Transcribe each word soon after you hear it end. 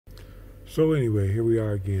So anyway, here we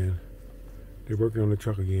are again. They're working on the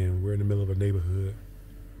truck again. We're in the middle of a neighborhood.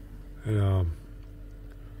 And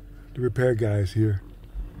the repair guy is here.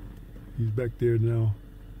 He's back there now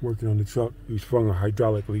working on the truck. He sprung a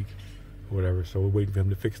hydraulic leak or whatever, so we're waiting for him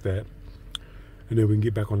to fix that. And then we can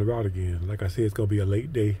get back on the route again. Like I said, it's going to be a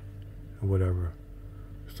late day or whatever.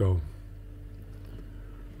 So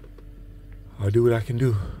I'll do what I can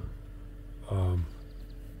do.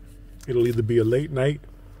 It'll either be a late night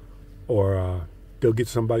or they'll get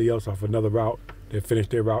somebody else off another route that finished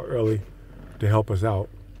their route early to help us out.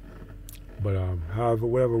 But however,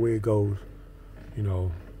 whatever way it goes, you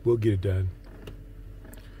know, we'll get it done.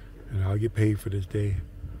 And I'll get paid for this day.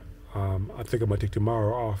 I think I'm going to take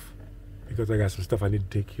tomorrow off because I got some stuff I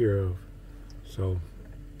need to take care of. So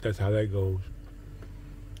that's how that goes.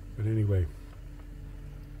 But anyway,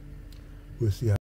 we'll see how